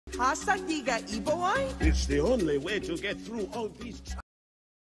Hasa, Diga, Eebowai? It's the only way to get through all these.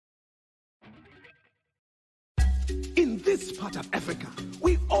 In this part of Africa,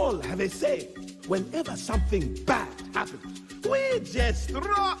 we all have a saying. Whenever something bad happens, we just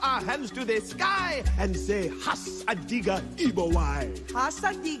throw our hands to the sky and say, Hasa, Diga, Eebowai.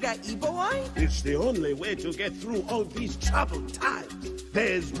 Hasa, Diga, Eebowai? It's the only way to get through all these troubled times.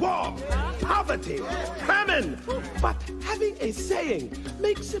 There's war, poverty, famine. But having a saying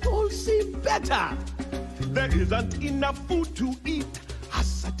makes it all seem better. There isn't enough food to eat.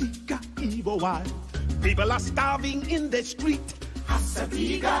 Hasa, Diga, Eebowai. People are starving in the street. Hasa,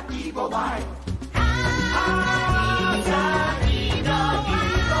 Diga, Eebowai. Hasa, Diga,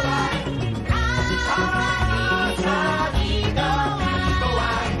 Eebowai. Hasa, Diga,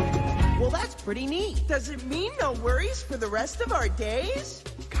 Eebowai. Well, that's pretty neat. Does it mean no worries for the rest of our days?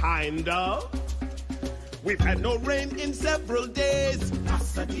 Kind of. We've had no rain in several days.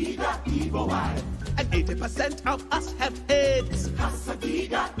 Hasa, Diga, Eebowai. And 80% of us have AIDS. Hasa,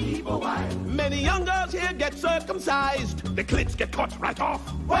 Diga, Eebowai. Many young girls here get circumcised. The clits get cut right off.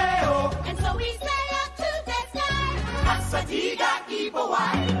 Well, and so we say up to the sky. Hasa, Diga,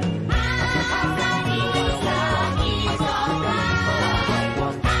 Eebowai.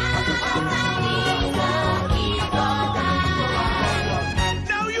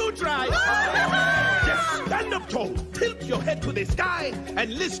 Now you try. Just stand up tall, tilt your head to the sky,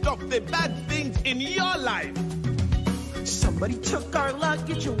 and list off the bad things in your life. Somebody took our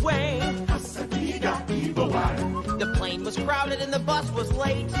luggage away. Hasa, Diga, Eebowai. The plane was crowded and the bus was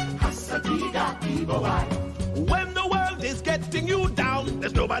late. Hasa, Diga, Eebowai. When the world is getting you down,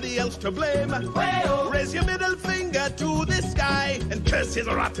 there's nobody else to blame. Well, raise your middle finger to the sky and curse his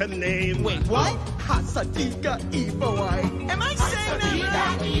rotten name. Wait, what? Hasa, Diga, Eebowai. Am I saying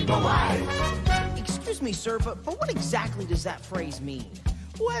that right? Excuse me, sir, but what exactly does that phrase mean?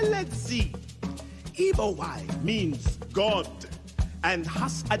 Well, let's see. Eebowai means God, and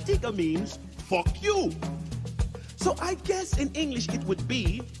Hasa, Diga means fuck you. So I guess in English it would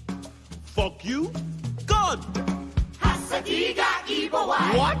be fuck you, God. Hasa, Diga,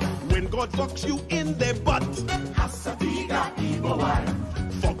 Eebowai. What? When God fucks you in the butt. Hasa, Diga, Eebowai.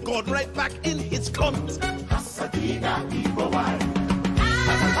 Fuck God right back in his cunt. Hasa, Diga, Eebowai.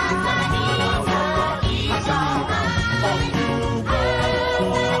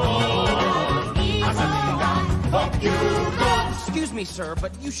 Excuse me, sir,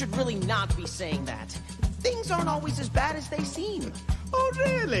 but you should really not be saying that. Things aren't always as bad as they seem. Oh,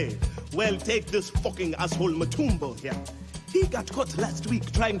 really? Well, take this fucking asshole Matumbo here. He got caught last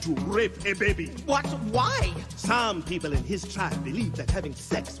week trying to rape a baby. What? Why? Some people in his tribe believe that having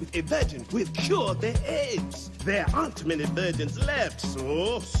sex with a virgin will cure their AIDS. There aren't many virgins left,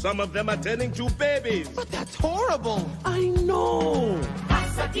 so some of them are turning to babies. But that's horrible. I know.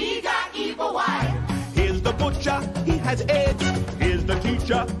 Hasa, Diga, Eebowai. Here's the butcher, he has AIDS. Here's the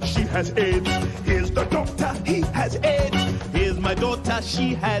teacher, she has AIDS. Here's the doctor, he has AIDS. Here's my daughter,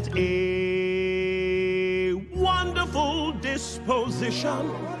 she has a wonderful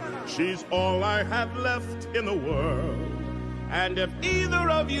disposition. She's all I have left in the world. And if either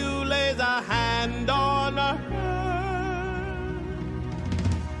of you lays a hand on her,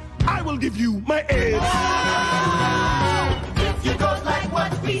 I will give you my AIDS. If you don't like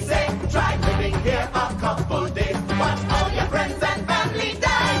what we say, try living here a couple days. Watch all your friends and family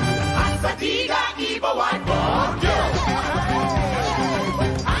die. Hasa, Diga, Eebowai, fuck you.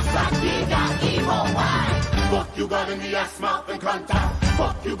 Hasa, Diga, Eebowai. Fuck you got in the ass, mouth and contact.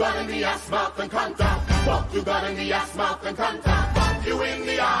 Fuck you got in the ass, mouth and contact. Fuck you got in the ass, mouth and contact. Fuck you in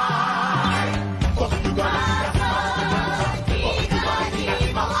the eye. Fuck you got in the ass.